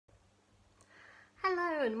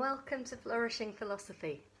Hello and welcome to Flourishing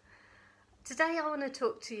Philosophy. Today I want to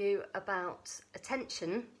talk to you about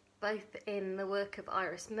attention, both in the work of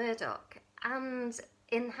Iris Murdoch and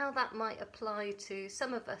in how that might apply to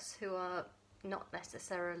some of us who are not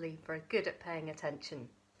necessarily very good at paying attention.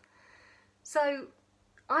 So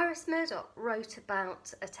Iris Murdoch wrote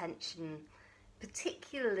about attention,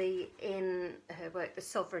 particularly in her work The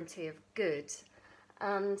Sovereignty of Good,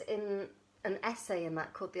 and in an essay in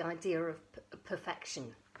that called The Idea of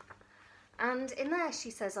Perfection. And in there she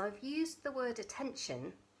says, I've used the word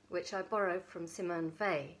attention, which I borrowed from Simone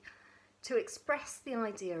Weil, to express the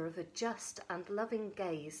idea of a just and loving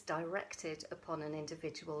gaze directed upon an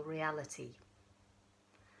individual reality.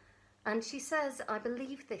 And she says, I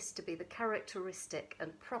believe this to be the characteristic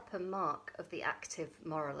and proper mark of the active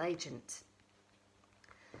moral agent.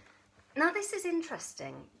 Now this is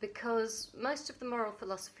interesting because most of the moral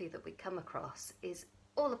philosophy that we come across is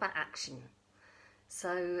all about action.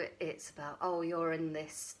 So it's about, oh, you're in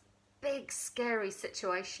this big scary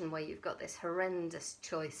situation where you've got this horrendous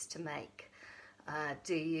choice to make.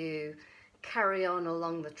 Do you carry on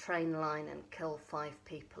along the train line and kill 5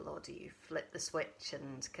 people, or do you flip the switch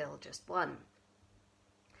and kill just one?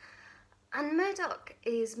 And Murdoch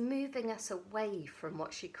is moving us away from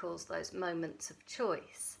what she calls those moments of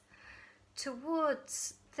choice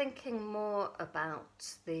towards thinking more about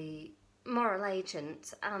the moral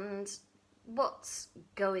agent and what's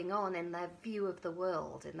going on in their view of the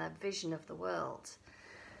world, in their vision of the world.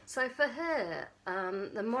 So for her,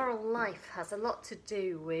 the moral life has a lot to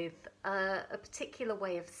do with a particular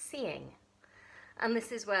way of seeing, and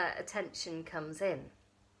this is where attention comes in.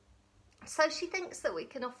 So she thinks that we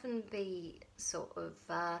can often be sort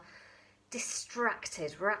of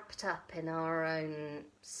distracted, wrapped up in our own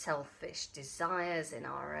selfish desires, in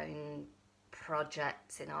our own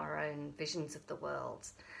projects, in our own visions of the world.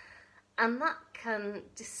 And that can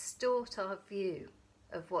distort our view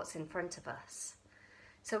of what's in front of us.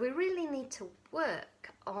 So we really need to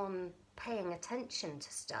work on paying attention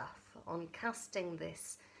to stuff, on casting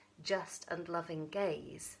this just and loving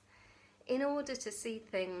gaze, in order to see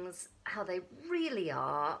things how they really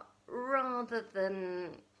are, rather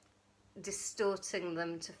than distorting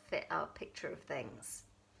them to fit our picture of things.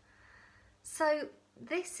 So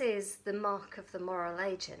this is the mark of the moral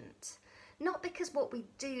agent, not because what we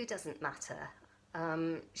do doesn't matter.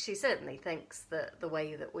 She certainly thinks that the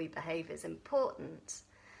way that we behave is important,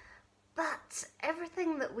 but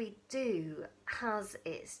everything that we do has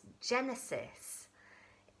its genesis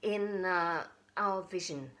in our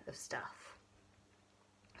vision of stuff.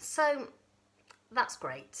 So that's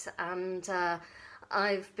great, and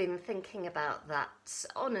I've been thinking about that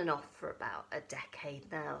on and off for about a decade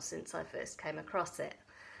now, since I first came across it.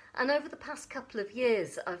 And over the past couple of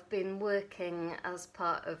years, I've been working as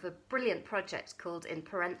part of a brilliant project called In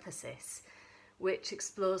Parenthesis, which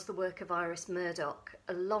explores the work of Iris Murdoch,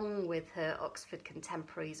 along with her Oxford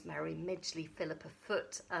contemporaries Mary Midgley, Philippa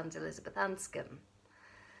Foot and Elizabeth Anscombe.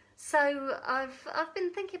 So I've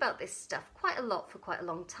been thinking about this stuff quite a lot for quite a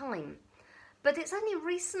long time. But it's only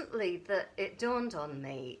recently that it dawned on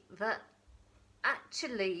me that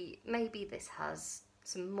actually maybe this has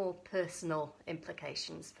some more personal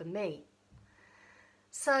implications for me.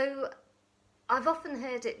 So I've often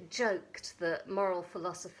heard it joked that moral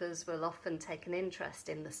philosophers will often take an interest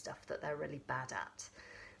in the stuff that they're really bad at.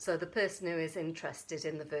 So the person who is interested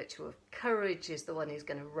in the virtue of courage is the one who's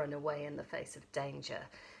going to run away in the face of danger.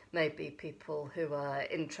 Maybe people who are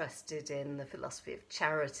interested in the philosophy of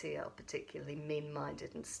charity are particularly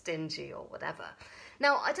mean-minded and stingy or whatever.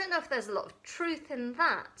 Now, I don't know if there's a lot of truth in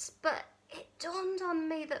that, but it dawned on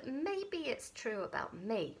me that maybe it's true about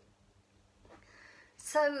me.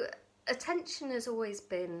 So attention has always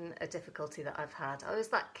been a difficulty that I've had. I was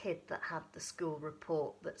that kid that had the school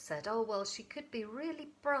report that said, oh, well, she could be really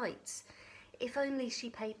bright if only she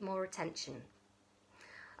paid more attention.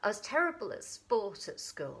 I was terrible at sport at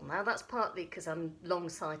school. Now that's partly because I'm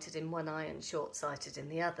long-sighted in one eye and short-sighted in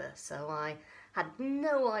the other, so I had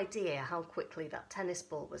no idea how quickly that tennis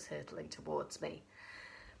ball was hurtling towards me.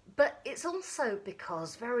 But it's also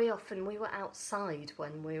because very often we were outside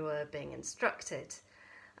when we were being instructed,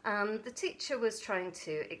 and the teacher was trying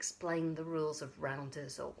to explain the rules of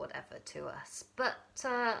rounders or whatever to us, but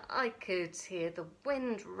I could hear the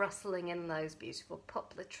wind rustling in those beautiful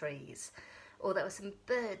poplar trees, or there were some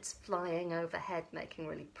birds flying overhead making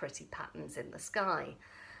really pretty patterns in the sky.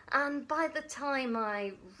 And by the time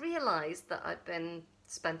I realised that I'd been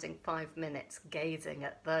spending 5 minutes gazing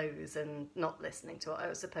at those and not listening to what I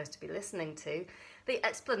was supposed to be listening to, the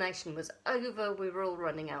explanation was over, we were all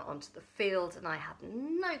running out onto the field, and I had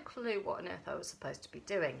no clue what on earth I was supposed to be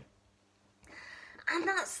doing. And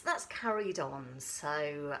that's carried on.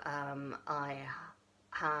 So I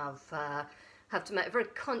have to make a very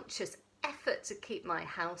conscious effort to keep my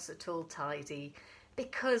house at all tidy,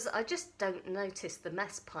 because I just don't notice the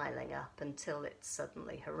mess piling up until it's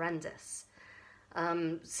suddenly horrendous.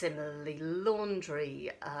 Similarly,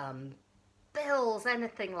 laundry, bills,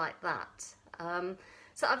 anything like that.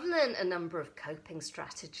 So I've learned a number of coping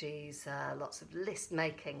strategies, lots of list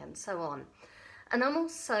making and so on. And I'm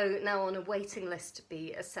also now on a waiting list to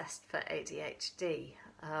be assessed for ADHD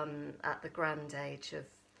at the grand age of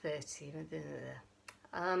 30.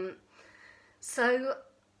 So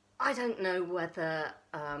I don't know whether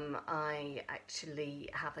I actually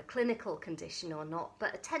have a clinical condition or not,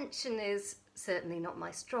 but attention is certainly not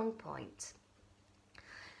my strong point.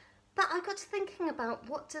 But I got to thinking about,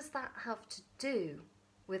 what does that have to do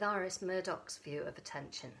with Iris Murdoch's view of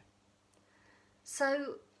attention?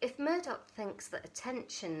 So if Murdoch thinks that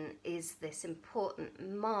attention is this important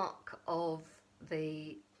mark of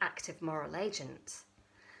the active moral agent,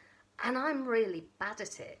 and I'm really bad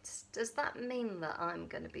at it, does that mean that I'm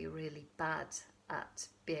going to be really bad at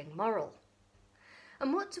being moral?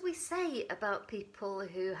 And what do we say about people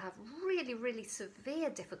who have really, really severe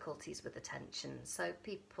difficulties with attention? So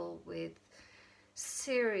people with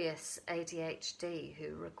serious ADHD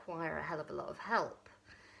who require a hell of a lot of help.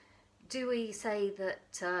 Do we say that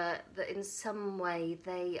that in some way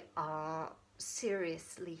they are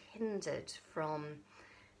seriously hindered from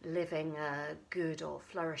living a good or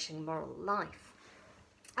flourishing moral life?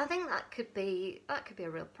 I think that could be a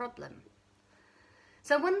real problem.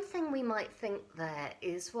 So one thing we might think there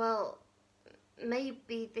is, well,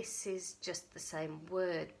 maybe this is just the same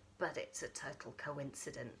word, but it's a total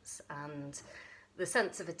coincidence, and the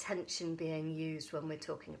sense of attention being used when we're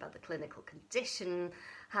talking about the clinical condition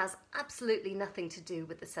has absolutely nothing to do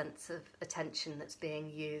with the sense of attention that's being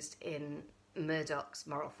used in Murdoch's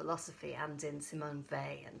moral philosophy and in Simone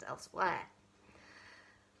Weil and elsewhere.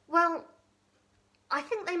 Well, I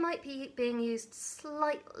think they might be being used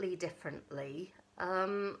slightly differently,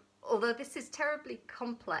 although this is terribly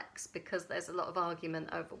complex because there's a lot of argument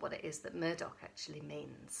over what it is that Murdoch actually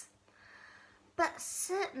means. But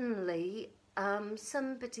certainly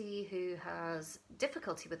somebody who has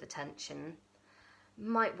difficulty with attention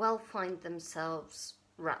might well find themselves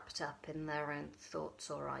wrapped up in their own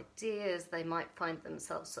thoughts or ideas. They might find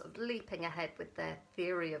themselves sort of leaping ahead with their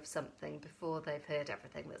theory of something before they've heard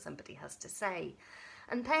everything that somebody has to say.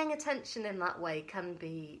 And paying attention in that way can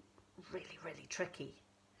be really, really tricky.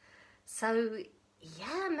 So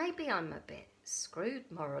yeah, maybe I'm a bit screwed,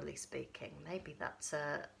 morally speaking. Maybe that's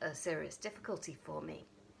a serious difficulty for me.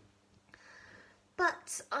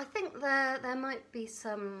 But I think there might be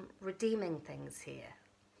some redeeming things here.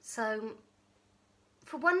 So,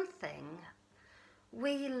 for one thing,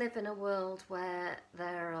 we live in a world where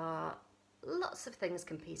there are lots of things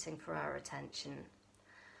competing for our attention.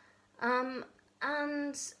 And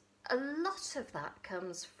a lot of that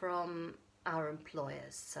comes from our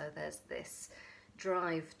employers. So there's this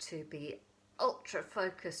drive to be ultra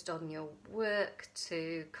focused on your work,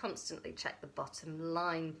 to constantly check the bottom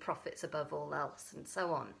line, profits above all else, and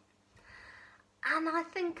so on. And I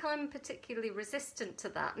think I'm particularly resistant to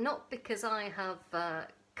that, not because I have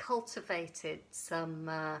cultivated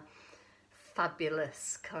some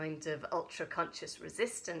fabulous kind of ultra-conscious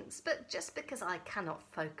resistance, but just because I cannot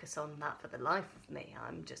focus on that for the life of me.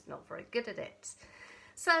 I'm just not very good at it.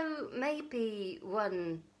 So maybe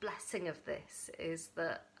one blessing of this is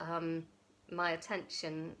that my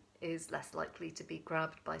attention is less likely to be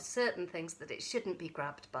grabbed by certain things that it shouldn't be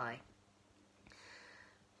grabbed by.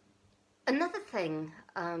 Another thing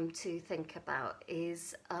to think about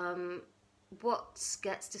is what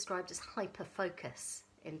gets described as hyperfocus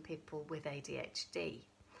in people with ADHD.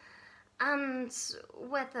 And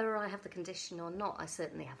whether I have the condition or not, I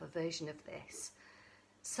certainly have a version of this.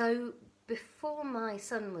 So before my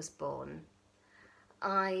son was born,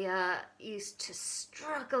 I used to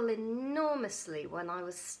struggle enormously when I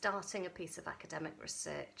was starting a piece of academic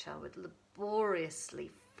research. I would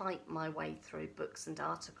laboriously fight my way through books and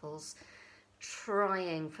articles,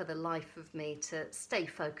 trying for the life of me to stay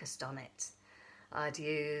focused on it. I'd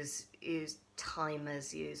use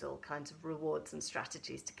timers, use all kinds of rewards and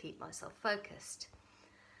strategies to keep myself focused.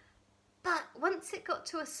 But once it got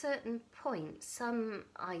to a certain point, some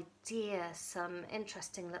idea, some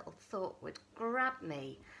interesting little thought would grab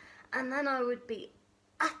me, and then I would be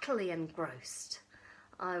utterly engrossed.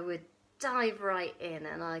 I would dive right in,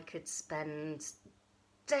 and I could spend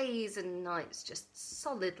days and nights just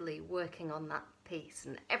solidly working on that piece,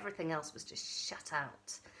 and everything else was just shut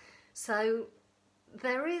out. So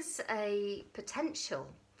there is a potential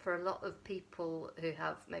for a lot of people who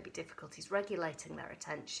have maybe difficulties regulating their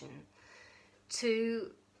attention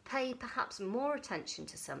to pay perhaps more attention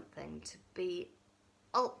to something, to be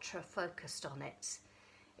ultra focused on it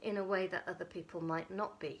in a way that other people might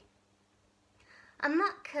not be. And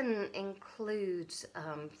that can include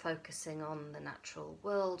focusing on the natural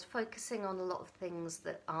world, focusing on a lot of things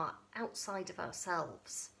that are outside of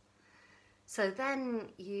ourselves. So then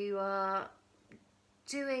you are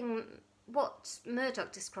doing what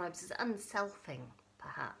Murdoch describes as unselfing,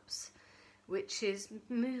 perhaps, which is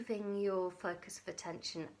moving your focus of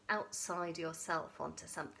attention outside yourself onto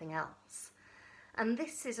something else. And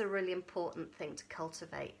this is a really important thing to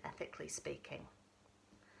cultivate, ethically speaking.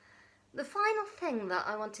 The final thing that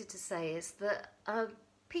I wanted to say is that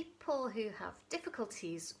people who have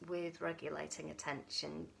difficulties with regulating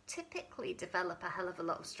attention typically develop a hell of a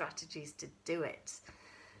lot of strategies to do it.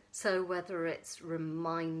 So whether it's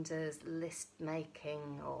reminders, list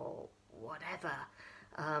making, or whatever,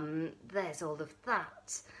 there's all of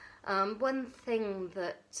that. One thing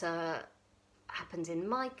that happened in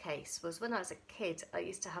my case was when I was a kid, I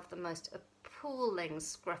used to have the most appalling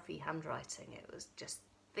scruffy handwriting. It was just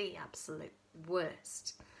the absolute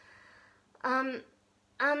worst. And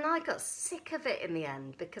I got sick of it in the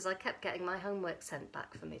end because I kept getting my homework sent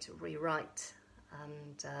back for me to rewrite.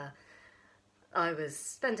 And I was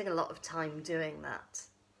spending a lot of time doing that.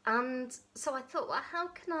 And so I thought, well, how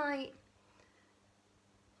can I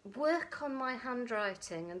work on my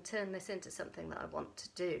handwriting and turn this into something that I want to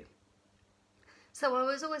do? So I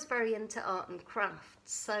was always very into art and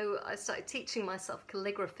crafts. So I started teaching myself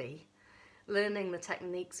calligraphy, learning the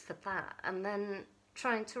techniques for that, and then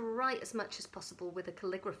trying to write as much as possible with a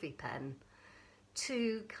calligraphy pen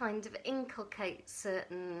to kind of inculcate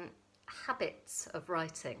certain habits of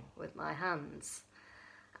writing with my hands.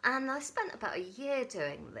 And I spent about a year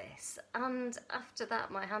doing this, and after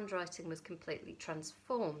that my handwriting was completely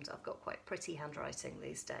transformed. I've got quite pretty handwriting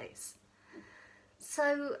these days.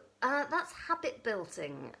 So that's habit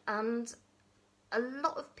building, and a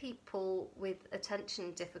lot of people with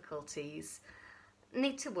attention difficulties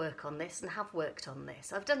need to work on this and have worked on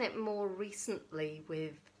this. I've done it more recently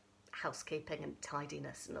with housekeeping and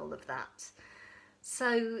tidiness and all of that.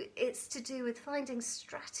 So it's to do with finding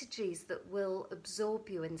strategies that will absorb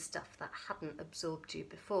you in stuff that hadn't absorbed you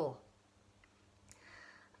before.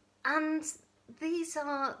 And these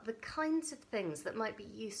are the kinds of things that might be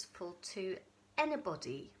useful to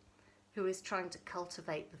anybody who is trying to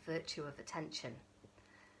cultivate the virtue of attention.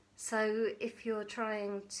 So if you're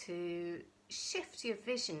trying to shift your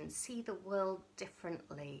vision, see the world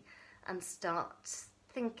differently, and start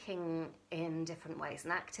thinking in different ways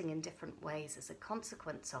and acting in different ways as a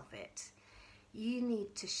consequence of it, you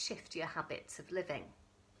need to shift your habits of living.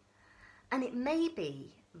 And it may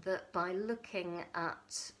be that by looking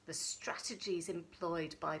at the strategies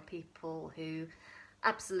employed by people who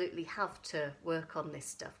absolutely have to work on this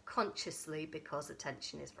stuff consciously because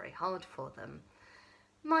attention is very hard for them,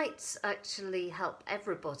 might actually help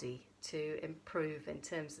everybody to improve in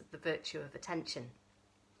terms of the virtue of attention.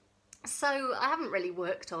 So I haven't really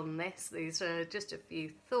worked on this, these are just a few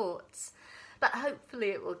thoughts, but hopefully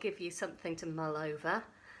it will give you something to mull over,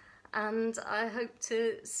 and I hope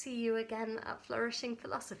to see you again at Flourishing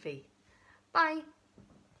Philosophy. Bye!